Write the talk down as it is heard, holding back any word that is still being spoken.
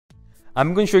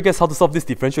I'm going to show you guys how to solve this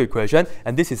differential equation,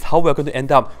 and this is how we're going to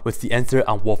end up with the answer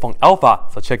on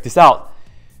WolframAlpha. So check this out.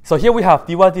 So here we have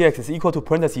dy dx is equal to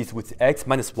parentheses with x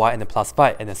minus y and then plus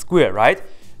 5 and then square, right?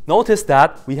 Notice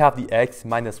that we have the x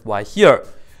minus y here.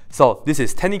 So this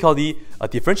is technically a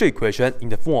differential equation in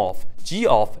the form of g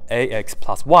of ax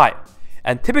plus y.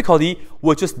 And typically,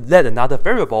 we'll just let another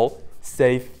variable,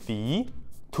 say phi,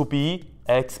 to be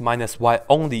x minus y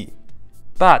only.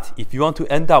 But if you want to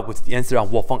end up with the answer on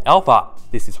WolframAlpha,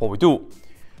 this is what we do.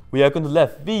 We are going to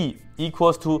let v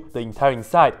equals to the entire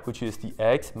inside, which is the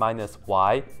x minus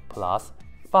y plus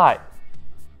 5.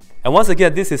 And once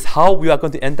again, this is how we are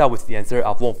going to end up with the answer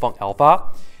of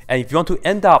WolframAlpha. And if you want to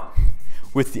end up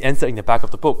with the answer in the back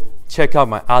of the book, check out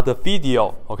my other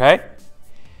video, okay?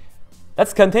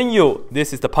 Let's continue.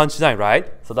 This is the punchline,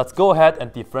 right? So let's go ahead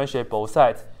and differentiate both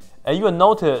sides. And you will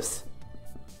notice,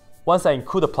 once I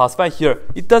include the plus 5 here,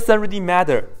 it doesn't really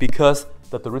matter because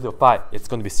the derivative of 5 is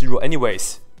going to be 0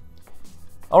 anyways.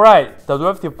 Alright, the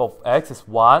derivative of x is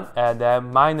 1, and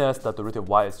then minus the derivative of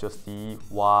y is just dy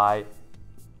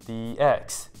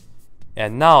dx.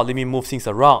 And now let me move things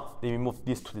around. Let me move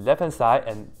this to the left hand side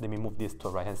and let me move this to the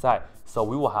right hand side. So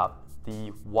we will have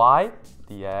dy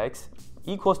dx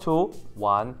equals to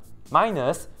 1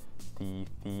 minus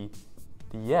dv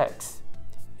dx.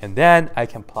 And then I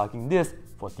can plug in this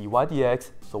for dy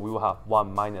dx, so we will have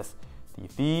 1 minus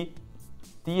dv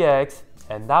dx,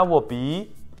 and that will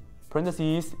be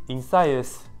parentheses, inside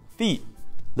is phi.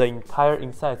 The entire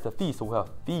inside is the phi, so we have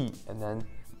phi and then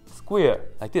square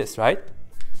like this, right?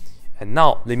 And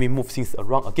now let me move things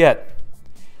around again.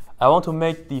 I want to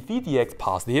make dv dx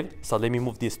positive, so let me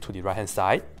move this to the right hand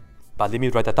side. But let me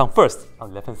write that down first on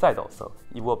the left hand side also.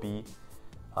 It will be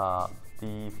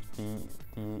dv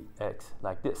dx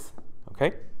like this,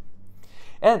 okay?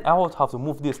 And I will have to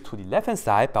move this to the left hand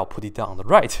side, but I'll put it down on the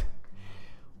right.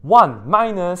 1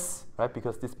 minus, right,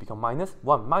 because this becomes minus,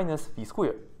 1 minus v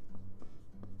squared.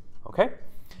 Okay?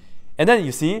 And then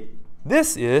you see,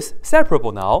 this is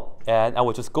separable now, and I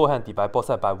will just go ahead and divide both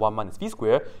sides by 1 minus v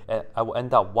squared, and I will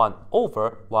end up 1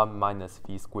 over 1 minus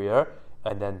v squared,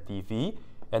 and then dv,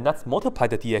 and let's multiply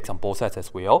the dx on both sides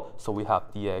as well, so we have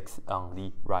dx on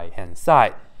the right hand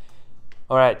side.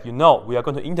 Alright, you know, we are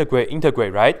going to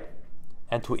integrate, right?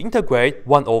 And to integrate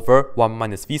 1 over 1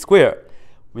 minus v squared,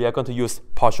 we are going to use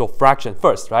partial fraction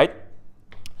first, right?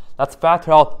 Let's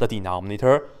factor out the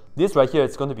denominator. This right here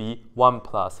is going to be 1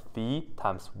 plus v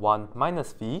times 1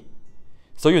 minus v.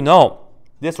 So you know,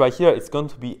 this right here is going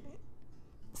to be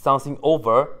something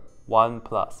over 1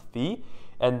 plus v.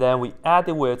 And then we add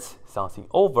it with something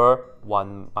over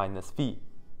 1 minus v,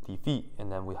 dv,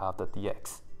 and then we have the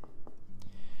dx.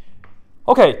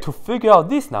 Okay, to figure out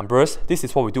these numbers, this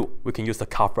is what we do. We can use the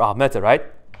cover up method, right?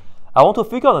 I want to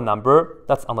figure out the number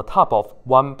that's on the top of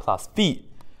 1 plus v.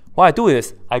 What I do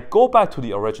is, I go back to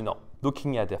the original,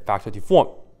 looking at the factorative form.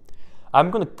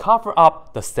 I'm going to cover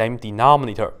up the same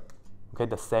denominator. Okay,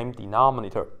 the same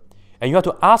denominator. And you have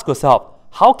to ask yourself,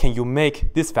 how can you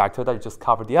make this factor that you just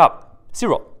covered it up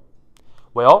 0?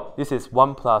 Well, this is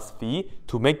 1 plus v.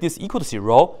 To make this equal to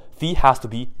 0, v has to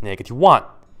be negative 1.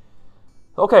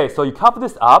 Okay, so you cover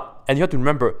this up, and you have to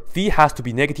remember, phi has to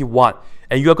be negative 1,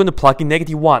 and you are going to plug in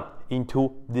negative 1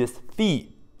 into this phi,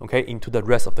 okay, into the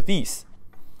rest of the phis.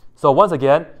 So once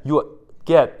again, you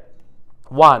get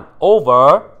 1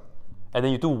 over, and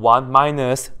then you do 1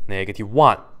 minus negative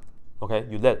 1. Okay,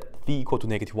 you let phi equal to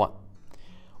negative 1.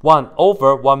 1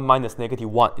 over 1 minus negative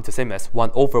 1 is the same as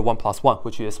 1 over 1 plus 1,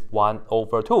 which is 1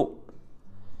 over 2.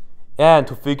 And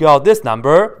to figure out this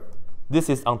number, this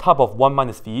is on top of 1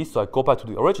 minus v, so I go back to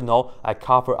the original, I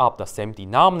cover up the same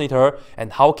denominator,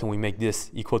 and how can we make this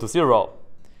equal to 0?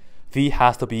 V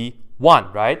has to be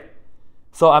 1, right?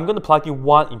 So I'm going to plug in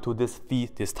 1 into this v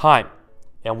this time,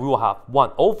 and we will have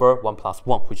 1 over 1 plus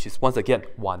 1, which is once again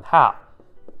 1/2.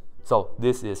 So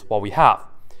this is what we have.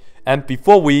 And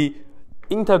before we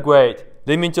integrate,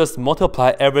 let me just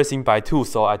multiply everything by 2,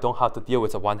 so I don't have to deal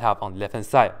with the 1/2 on the left hand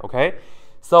side, okay?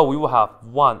 So we will have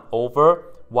 1 over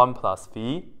 1 plus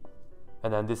v,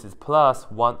 and then this is plus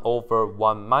 1 over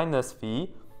 1 minus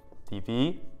v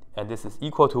dv, and this is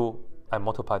equal to, I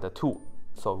multiply the 2,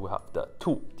 so we have the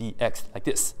 2 dx like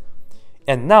this.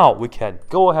 And now we can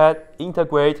go ahead,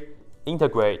 integrate,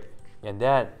 and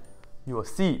then you will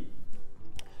see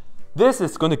this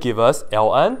is going to give us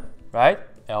ln, right?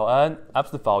 ln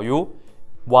absolute value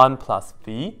 1 plus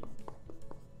v,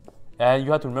 and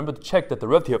you have to remember to check the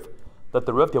derivative. The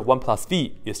derivative of 1 plus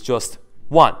v is just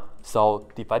 1, so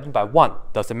dividing by 1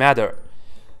 doesn't matter.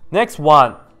 Next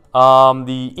one,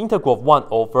 the integral of 1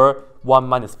 over 1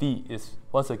 minus v is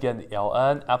once again the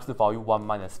ln absolute value 1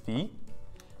 minus v.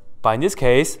 But in this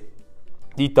case,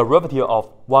 the derivative of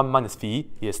 1 minus phi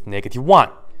is negative 1.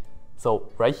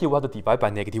 So right here we have to divide by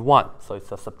negative 1. So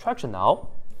it's a subtraction now.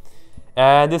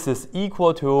 And this is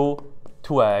equal to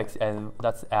 2x, and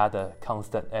let's add a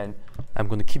constant. And I'm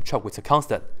going to keep track with a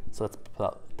constant. So let's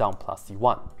put down plus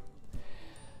c1.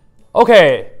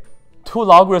 Okay, two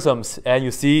logarithms, and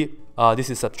you see this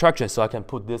is subtraction, so I can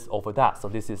put this over that. So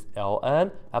this is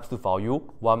ln absolute value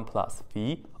 1 plus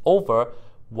phi over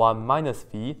 1 minus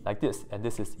phi, like this. And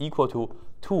this is equal to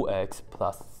 2x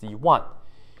plus c1.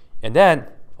 And then,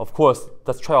 of course,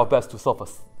 let's try our best to solve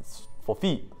for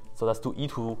phi. So let's do e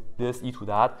to this, e to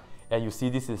that. And you see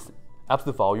this is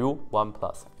absolute value 1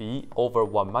 plus phi over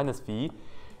 1 minus phi.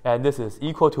 And this is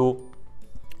equal to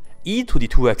e to the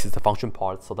 2x is the function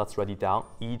part, so let's write it down,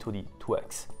 e to the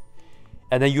 2x.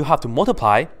 And then you have to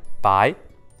multiply by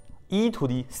e to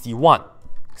the c1.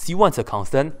 c1 is a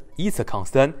constant, e is a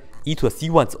constant, e to the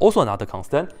c1 is also another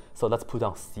constant, so let's put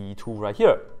down c2 right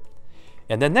here.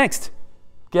 And then next,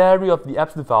 get rid of the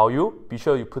absolute value, be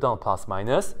sure you put down plus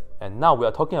minus, and now we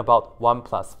are talking about 1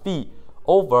 plus phi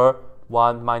over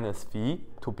 1 minus phi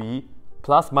to be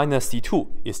plus minus c2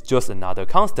 is just another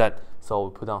constant. So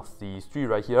we put down c3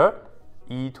 right here,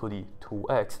 e to the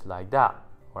 2x like that,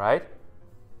 all right?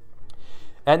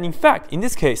 And in fact, in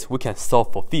this case, we can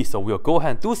solve for phi, so we'll go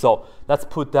ahead and do so. Let's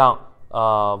put down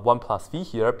 1 plus phi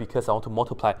here because I want to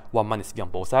multiply 1 minus phi on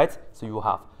both sides. So you will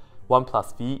have 1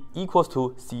 plus phi equals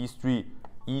to c3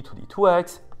 e to the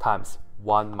 2x times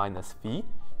 1 minus phi.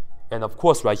 And of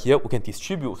course, right here, we can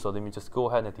distribute. So let me just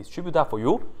go ahead and distribute that for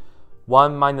you.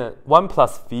 1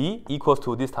 plus phi equals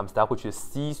to this times that, which is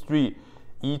c3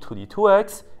 e to the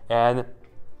 2x, and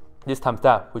this times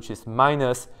that, which is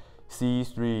minus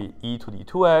c3 e to the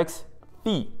 2x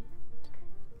phi.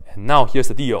 And now here's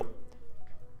the deal.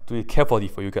 Do it carefully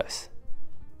for you guys.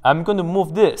 I'm going to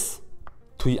move this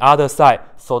to the other side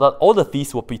so that all the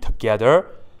phis will be together.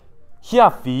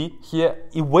 Here phi, here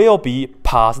it will be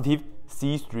positive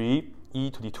c3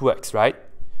 e to the 2x, right?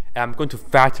 And I'm going to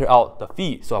factor out the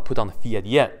phi, so I'll put down the phi at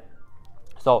the end.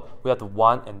 So we have the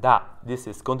 1 and that. This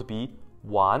is going to be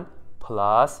 1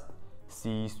 plus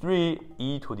c3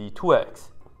 e to the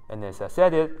 2x. And as I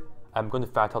said it, I'm going to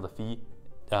factor out the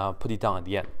phi, put it down at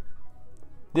the end.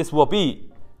 This will be,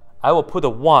 I will put a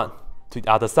 1 to the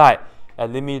other side.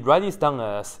 And let me write this down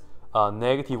as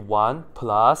negative 1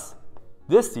 plus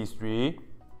this c3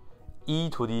 e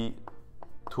to the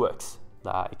 2x,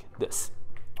 like this.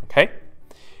 Okay?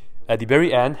 At the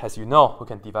very end, as you know, we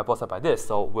can divide both sides by this,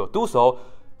 so we'll do so.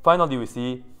 Finally, we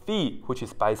see phi, which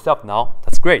is by itself now.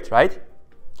 That's great, right?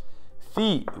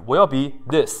 Phi will be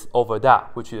this over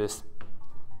that, which is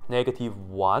negative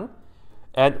 1.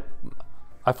 And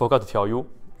I forgot to tell you,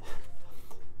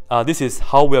 this is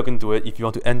how we are going to do it if you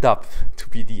want to end up to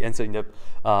be the answer in the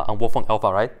on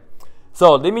WolframAlpha, right?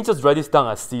 So let me just write this down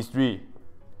as c3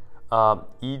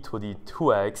 e to the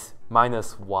 2x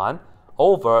minus 1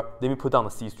 over, let me put down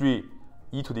the c3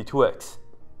 e to the 2x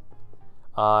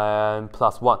and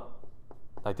plus 1,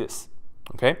 like this,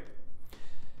 okay?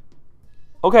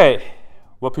 Okay,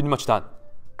 we're pretty much done.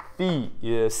 Phi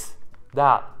is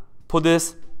that. Put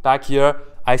this back here,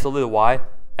 isolate y,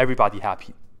 everybody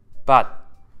happy. But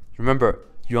remember,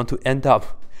 you want to end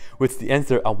up with the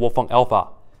answer on WolframAlpha,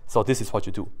 so this is what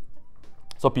you do.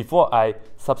 So before I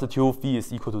substitute phi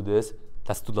is equal to this,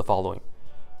 let's do the following.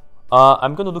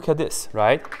 I'm going to look at this,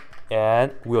 right?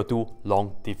 And we'll do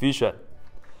long division.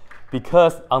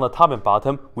 Because on the top and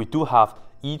bottom, we do have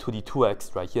e to the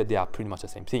 2x right here. They are pretty much the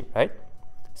same thing, right?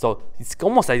 So it's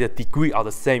almost like the degree are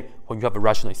the same when you have a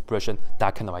rational expression,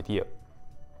 that kind of idea.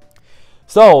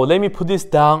 So let me put this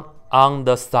down on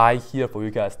the side here for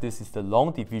you guys. This is the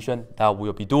long division that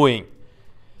we'll be doing.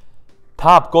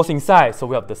 Top goes inside, so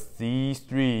we have the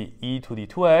c3 e to the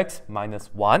 2x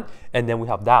minus 1, and then we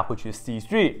have that, which is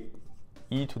c3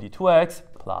 e to the 2x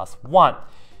plus 1.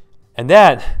 And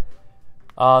then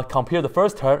compare the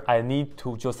first term, I need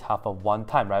to just have a 1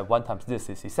 time, right? 1 times this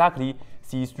is exactly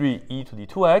c3 e to the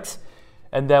 2x.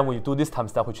 And then when you do this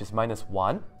times that, which is minus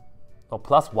 1, or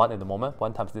plus 1 at the moment,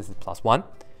 1 times this is plus 1.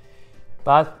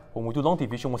 But when we do long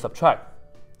division, we subtract.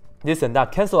 This and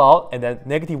that cancel out, and then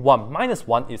negative 1 minus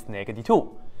 1 is negative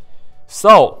 2.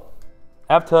 So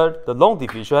after the long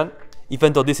division,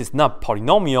 even though this is not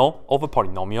polynomial over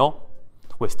polynomial,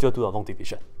 we still do the long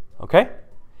division, okay?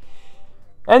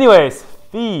 Anyways,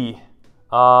 phi,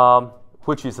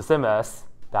 which is the same as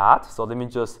that. So let me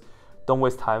just, don't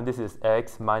waste time. This is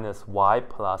x minus y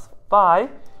plus 5.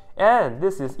 And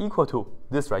this is equal to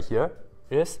this right here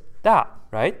is that,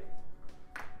 right?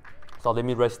 So let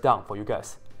me write it down for you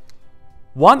guys.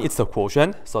 1 is the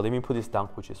quotient, so let me put this down,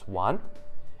 which is 1.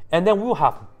 And then we will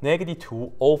have negative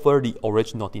 2 over the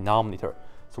original denominator.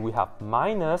 So we have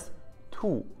minus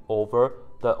 2 over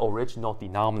the original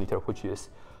denominator, which is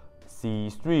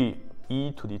c3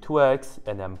 e to the 2x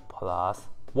and then plus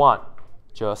 1,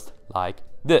 just like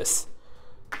this.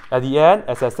 At the end,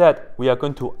 as I said, we are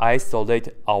going to isolate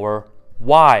our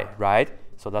y, right?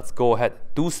 So let's go ahead and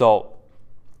do so.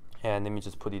 And let me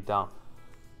just put it down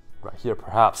right here,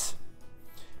 perhaps.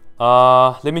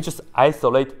 Let me just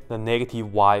isolate the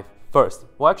negative y first.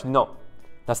 Well, actually, no.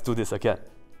 Let's do this again.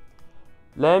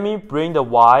 Let me bring the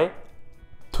y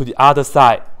to the other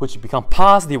side, which becomes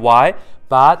positive y,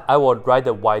 but I will write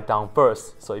the y down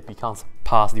first, so it becomes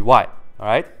positive y, all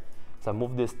right? So I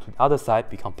move this to the other side,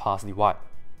 become positive y.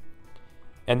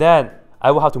 And then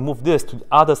I will have to move this to the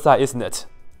other side, isn't it?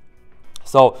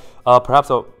 So perhaps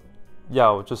I'll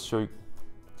just show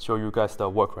you guys the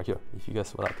work right here, if you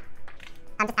guys would like.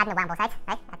 I'm just adding the y on both sides,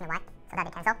 right? Adding the y, so that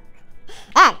they cancel.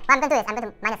 And what I'm going to do is I'm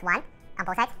going to minus 1 on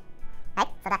both sides, right?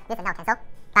 So that this and now cancel.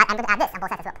 But I'm going to add this on both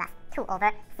sides as well, plus 2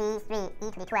 over c3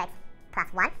 e to the 2x plus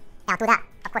 1. And I'll do that,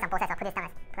 of course, on both sides. I'll put this down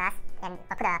as plus, and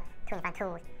I'll put a 2 in front, 2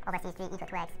 over c3 e to the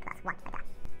 2x plus 1, like that.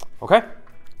 Okay,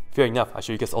 fair enough. I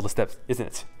show you guys all the steps, isn't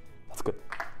it? That's good.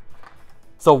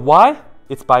 So y,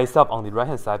 it's by itself on the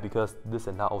right-hand side because this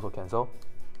and that also cancel.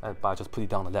 But I just put it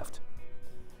down on the left.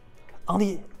 On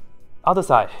the other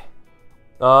side,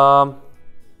 on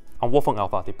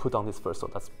WolframAlpha, they put down this first, so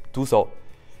let's do so.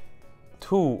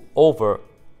 2 over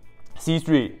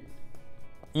c3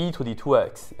 e to the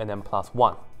 2x and then plus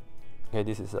 1. Okay,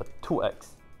 this is a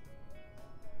 2x.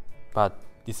 But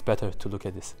it's better to look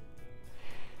at this.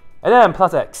 And then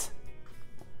plus x.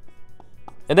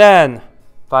 And then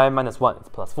 5 minus 1 is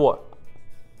plus 4.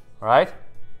 Alright?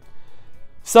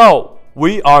 So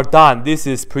we are done. This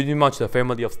is pretty much the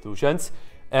family of solutions.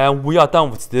 And we are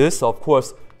done with this. Of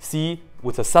course, C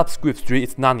with a subscript 3,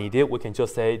 it's not needed. We can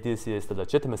just say this is the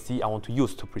legitimacy I want to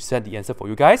use to present the answer for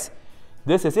you guys.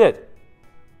 This is it.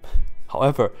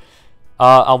 However,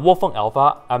 on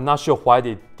WolframAlpha, I'm not sure why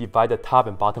they divide the top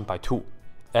and bottom by 2.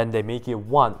 And they make it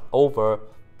 1 over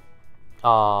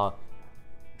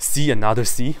C another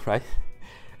C, right?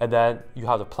 And then you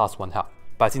have the plus 1/2.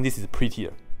 But I think this is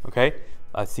prettier, okay?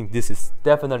 I think this is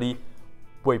definitely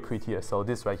way prettier. So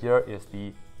this right here is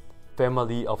the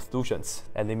family of solutions.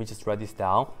 And let me just write this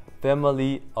down.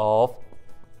 Family of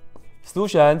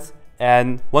solutions.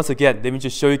 And once again, let me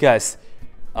just show you guys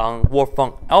on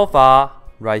WolframAlpha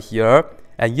right here.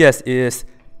 And yes, it is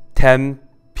 10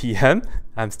 p.m.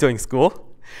 I'm still in school.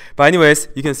 But anyways,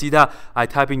 you can see that I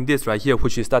type in this right here,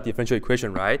 which is that differential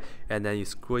equation, right? And then you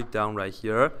scroll it down right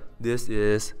here. This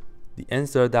is the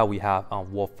answer that we have on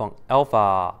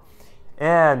WolframAlpha.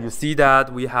 And you see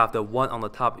that we have the 1 on the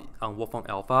top on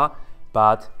WolframAlpha,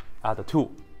 but add the 2.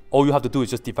 All you have to do is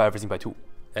just divide everything by 2.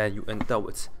 And you end up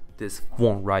with this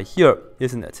form right here,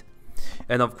 isn't it?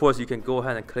 And of course, you can go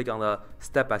ahead and click on the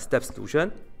step-by-step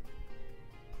solution.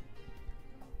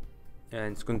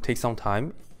 And it's going to take some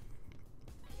time.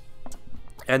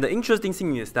 And the interesting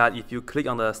thing is that if you click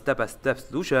on the step-by-step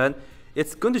solution,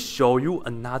 it's going to show you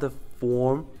another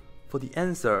form for the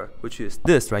answer, which is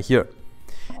this right here.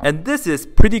 And this is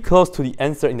pretty close to the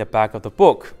answer in the back of the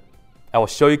book. I will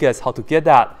show you guys how to get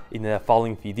that in the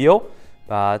following video,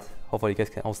 but hopefully you guys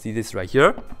can all see this right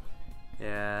here.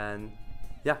 And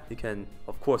yeah, you can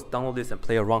of course download this and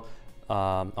play around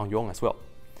on your own as well.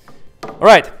 All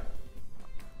right.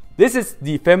 This is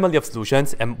the family of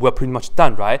solutions, and we're pretty much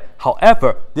done, right?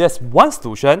 However, there's one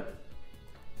solution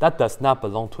that does not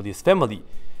belong to this family.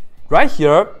 Right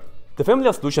here, the family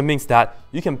of solution means that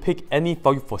you can pick any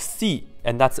value for C,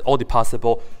 and that's all the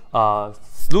possible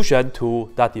solution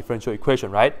to that differential equation,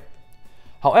 right?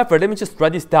 However, let me just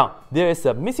write this down. There is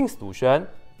a missing solution,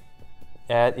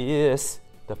 and it is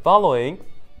the following.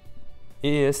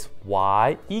 It is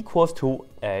y equals to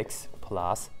x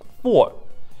plus 4.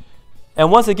 And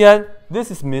once again,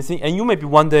 this is missing, and you may be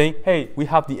wondering, hey, we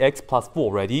have the x plus 4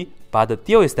 already, but the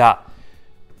deal is that,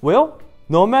 well,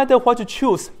 no matter what you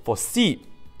choose for C,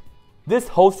 this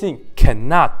whole thing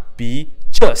cannot be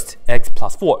just x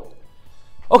plus 4.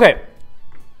 Okay,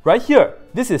 right here,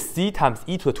 this is C times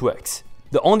e to the 2x.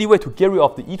 The only way to get rid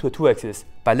of the e to the 2x is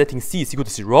by letting C is equal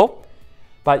to 0.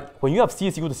 But when you have C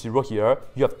is equal to 0 here,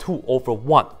 you have 2 over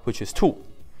 1, which is 2.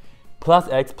 Plus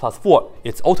x plus 4,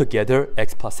 it's altogether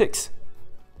x plus 6.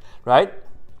 Right?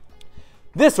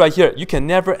 This right here, you can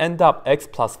never end up x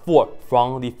plus 4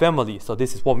 from the family. So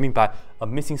this is what we mean by a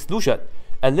missing solution.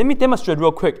 And let me demonstrate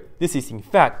real quick. This is in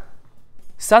fact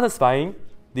satisfying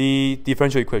the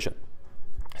differential equation.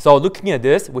 So looking at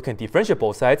this, we can differentiate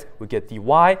both sides. We get dy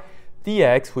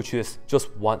dx, which is just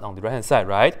 1 on the right hand side,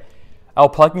 right? I'll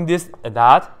plug in this and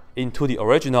that into the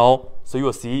original. So you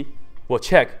will see, we'll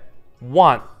check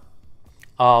 1,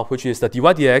 which is the dy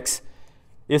dx.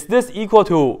 Is this equal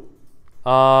to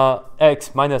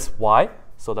x minus y?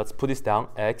 So let's put this down,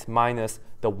 x minus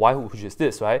the y, which is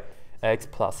this, right? X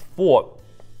plus 4.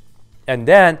 And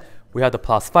then we have the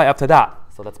plus 5 after that.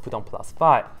 So let's put on plus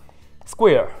 5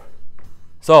 square.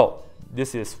 So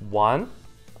this is 1,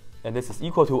 and this is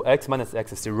equal to x minus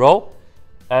x is 0.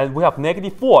 And we have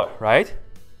negative 4, right?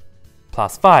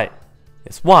 Plus 5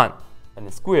 is 1, and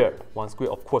the square, 1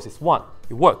 square, of course, is 1.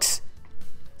 It works.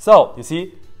 So you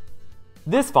see,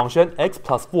 this function, x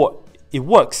plus 4, it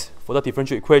works for the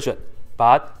differential equation.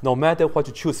 But no matter what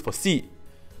you choose for c,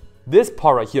 this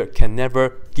part right here can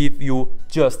never give you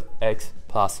just x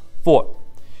plus 4.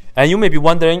 And you may be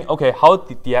wondering, okay, how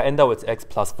did I end up with x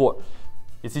plus 4?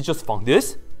 Is it just from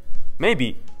this?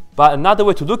 Maybe. But another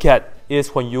way to look at is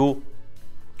when you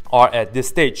are at this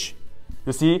stage.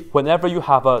 You see, whenever you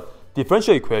have a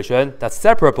differential equation that's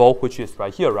separable, which is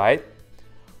right here, right?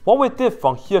 What we did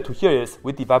from here to here is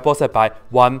we divide both sides by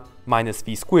 1 minus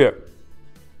v squared.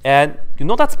 And you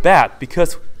know that's bad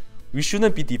because we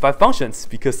shouldn't be divide functions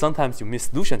because sometimes you miss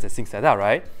solutions and things like that,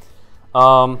 right?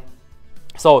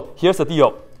 So here's the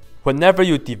deal. Whenever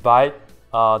you divide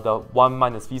the 1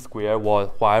 minus v squared or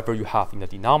whatever you have in the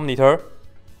denominator,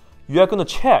 you are going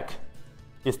to check,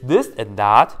 is this and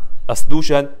that a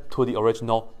solution to the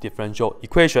original differential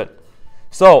equation?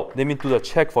 So let me do the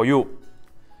check for you.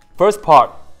 First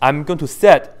part, I'm going to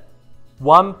set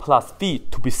 1 plus v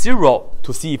to be 0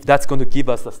 to see if that's going to give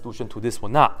us a solution to this or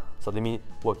not. So let me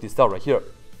work this out right here.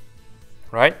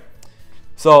 Right?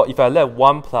 So if I let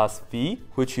 1 plus v,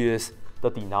 which is the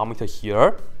denominator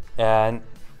here, and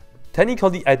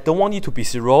technically I don't want it to be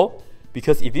 0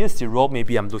 because if it is 0,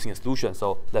 maybe I'm losing a solution.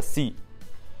 So let's see.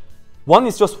 1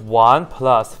 is just 1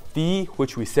 plus v,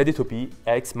 which we set it to be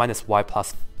x minus y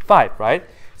plus 5, right?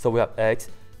 So we have x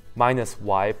minus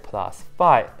y plus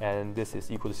 5, and this is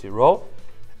equal to 0.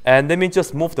 And let me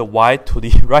just move the y to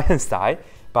the right hand side,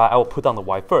 but I will put down the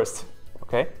y first,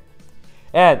 okay?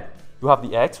 And you have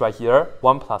the x right here,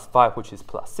 1 plus 5, which is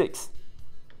plus 6.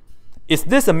 Is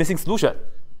this a missing solution?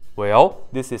 Well,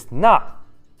 this is not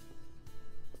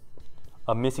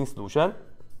a missing solution.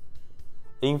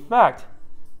 In fact,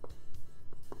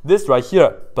 this right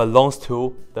here belongs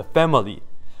to the family,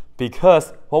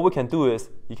 because what we can do is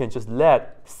you can just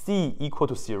let c equal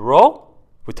to 0.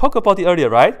 We talked about it earlier,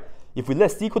 right? If we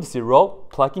let c equal to 0,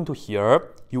 plug into here,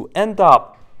 you end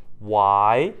up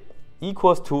y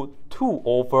equals to 2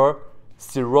 over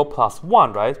 0 plus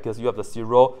 1, right? Because you have the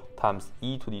 0 times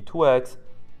e to the 2x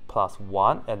plus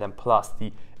 1, and then plus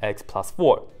the x plus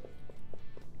 4.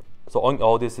 So all in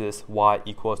all, this is y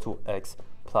equals to x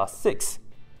plus 6.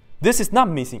 This is not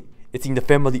missing. It's in the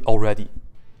family already.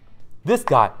 This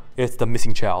guy is the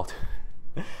missing child.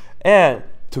 And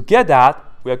to get that,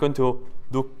 we are going to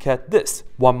look at this,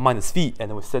 1 minus v, and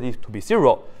then we set it to be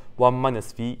 0. 1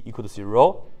 minus v equal to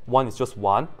 0. 1 is just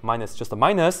 1, minus just a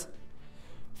minus.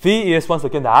 V is once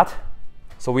again that.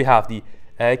 So we have the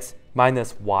x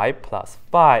minus y plus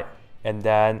 5, and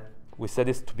then we set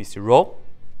this to be 0.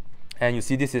 And you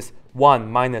see this is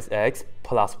 1 minus x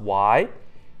plus y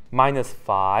minus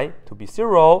 5 to be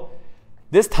 0.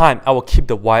 This time I will keep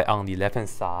the y on the left hand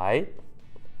side.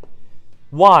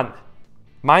 1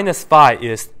 minus 5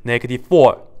 is negative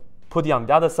 4. Put it on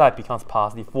the other side, becomes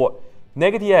positive 4.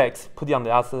 Negative x, put it on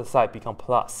the other side, becomes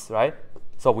plus, right?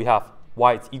 So we have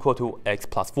y is equal to x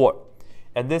plus 4.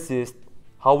 And this is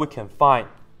how we can find,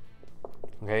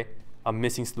 okay, a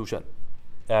missing solution.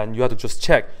 And you have to just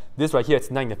check. This right here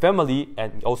is not in the family,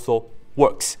 and it also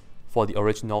works for the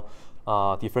original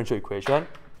differential equation.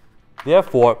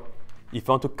 Therefore, if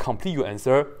you want to complete your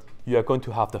answer, you are going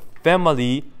to have the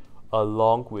family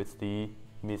along with the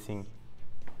missing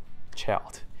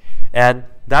child. And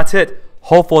that's it.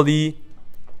 Hopefully,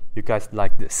 you guys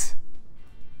like this.